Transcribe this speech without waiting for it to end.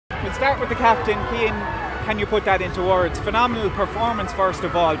We'll start with the captain, Cian. Can you put that into words? Phenomenal performance first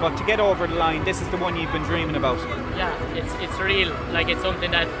of all, but to get over the line, this is the one you've been dreaming about. Yeah, it's real. Like, it's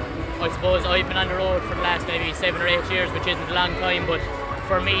something that I suppose I've been on the road for the last maybe 7 or 8 years, which isn't a long time, but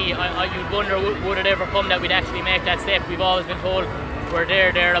for me, you'd wonder would it ever come that we'd actually make that step. We've always been told we're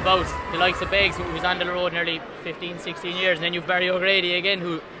thereabouts. The likes of Beggs, who was on the road nearly 15, 16 years, and then you've Barry O'Grady again,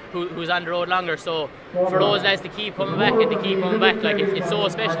 who's on the road longer. So for those lads to keep coming back and to keep coming back, like, it's so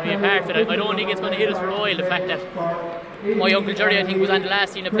special to be a part of it. I don't think it's going to hit us for a while, the fact that my Uncle Jerry, I think, was on the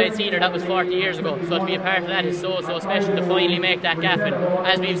last team that played senior. That was 40 years ago. So to be a part of that is so special, to finally make that gap. And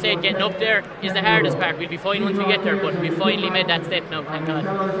as we've said, getting up there is the hardest part. We'll be fine once we get there, but we finally made that step now, thank God.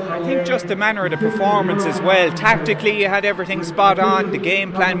 I think just the manner of the performance as well. Tactically, you had everything spot on. The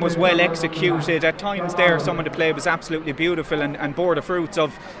game plan was well executed. At times there, some of the play was absolutely beautiful and bore the fruits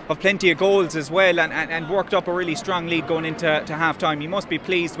of plenty of goals as well, and worked up a really strong lead going into half time. You must be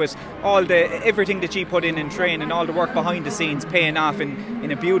pleased with everything that you put in training, all the work behind the scenes paying off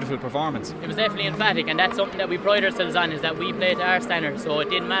in a beautiful performance. It was definitely emphatic, and that's something that we pride ourselves on, is that we play to our standards. So it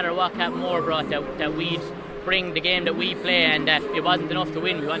didn't matter what Cappamore brought, that we'd bring the game that we play, and that it wasn't enough to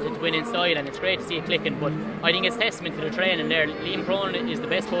win. We wanted to win in style, and it's great to see it clicking. But I think it's testament to the training there. Liam Cronin is the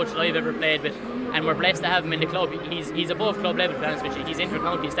best coach that I've ever played with, and we're blessed to have him in the club. He's above club level, to be honest with you. He's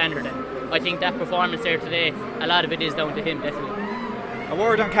inter-county standard, and I think that performance there today, a lot of it is down to him, definitely. A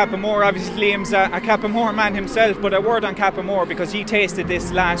word on Cappamore. Obviously Liam's a Cappamore man himself, but a word on Cappamore because he tasted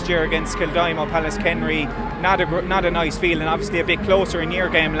this last year against Kildimo, Palace Kenry. Not a nice feeling. Obviously a bit closer in your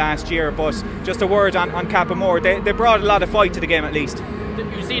game last year, but just a word on Cappamore. They brought a lot of fight to the game, at least.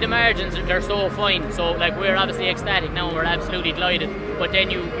 You see the margins, they're so fine, so like, we're obviously ecstatic now and we're absolutely delighted, but then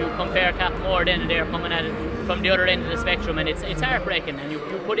you compare Cappamore then, and they're coming at it from the other end of the spectrum, and it's heartbreaking, and you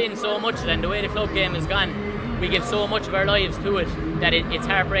put in so much, and the way the club game has gone, we give so much of our lives to it that it's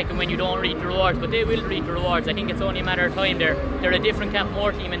heartbreaking when you don't reap the rewards, but they will reap the rewards. I think it's only a matter of time. They're a different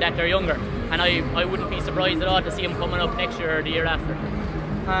Cappamore team in that they're younger, and I wouldn't be surprised at all to see them coming up next year or the year after.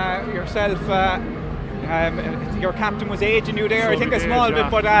 Yourself, your captain was aging you there, I think a small bit,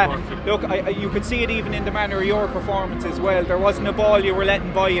 but look, you could see it even in the manner of your performance as well. There wasn't a ball you were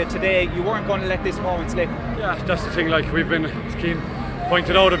letting by you today. You weren't going to let this moment slip. Yeah, that's the thing. Like, we've been, as Cian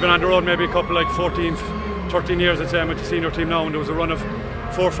pointed out, I've been on the road maybe a couple, like 14, 13 years, I'd say. I'm with the senior team now, and there was a run of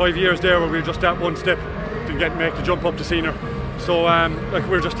 4 or 5 years there where we were just at one step to make the jump up to senior. So like,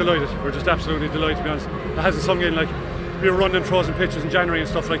 we're just delighted. We're just absolutely delighted, to be honest. It hasn't sunk in. Like, we were running frozen pitches in January and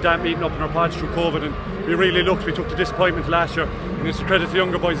stuff like that, meeting up in our pods through COVID, and we really we took the disappointment last year, and it's a credit to the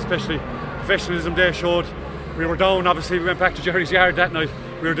younger boys especially. Professionalism they showed. We were down, obviously we went back to Jerry's yard that night.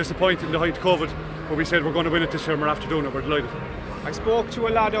 We were disappointed in the height of COVID, but we said we're going to win it this year, and we're after doing it. We're delighted. I spoke to a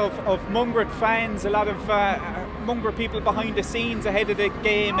lot of Mungret fans, a lot of Mungret people behind the scenes ahead of the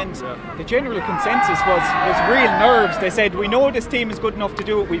game, and the general consensus was real nerves. They said, we know this team is good enough to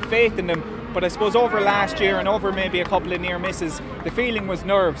do it, we've faith in them, but I suppose over last year and over maybe a couple of near misses, the feeling was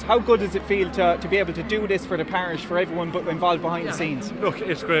nerves. How good does it feel to be able to do this for the parish, for everyone involved behind the scenes? Look,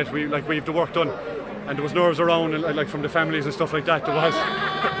 it's great. We've the work done, and there was nerves around, and like from the families and stuff like that.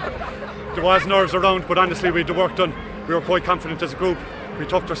 There was nerves around, but honestly, we had the work done. We were quite confident as a group. We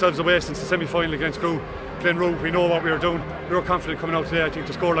tucked ourselves away since the semi-final against Glenroe. We know what we were doing. We were confident coming out today. I think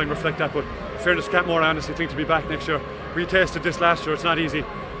the scoreline reflect that, but in fairness to Cappamore, I honestly think to be back next year. We tasted this last year, it's not easy,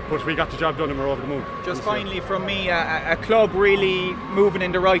 but we got the job done and we're over the moon. Just finally from me, a club really moving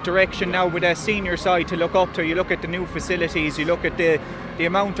in the right direction now with a senior side to look up to. You look at the new facilities, you look at the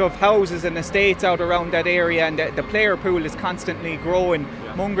amount of houses and estates out around that area, and the player pool is constantly growing.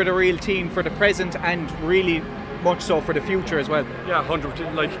 Mungret a real team for the present and really much so for the future as well. Yeah,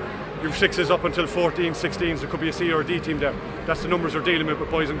 100%. Like, you've 6s up until 14, 16s. There could be a C or a D team there. That's the numbers we're dealing with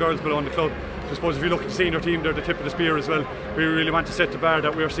boys and girls below in the club. So I suppose if you look at the senior team, they're the tip of the spear as well. We really want to set the bar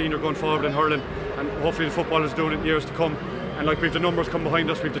that we're senior going forward in hurling, and hopefully the footballers doing it in years to come. And like, we've the numbers come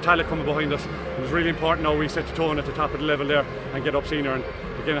behind us, we've the talent coming behind us. And it's really important now we set the tone at the top of the level there and get up senior. And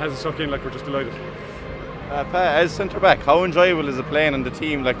again, it hasn't sunk in. Like, we're just delighted. Pa, as centre back, how enjoyable is it playing on the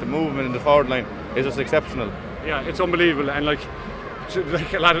team? Like, the movement in the forward line is just exceptional. Yeah, it's unbelievable, and like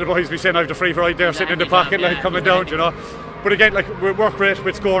a lot of the boys be saying, I have the free right there sitting in the pocket, like coming down, you know. But again, like, we work rate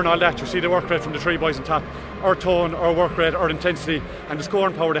with score and all that. You see the work rate from the 3 boys on top. Our tone, our work rate, our intensity, and the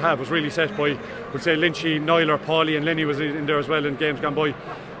scoring power they have was really set by, we'd say, Lynchy, Niler, Paulie, and Lenny was in there as well in games gone by.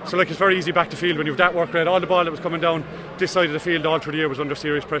 So like, it's very easy back to field when you've that work rate. All the ball that was coming down this side of the field all through the year was under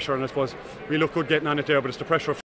serious pressure, and I suppose we look good getting on it there, but it's the pressure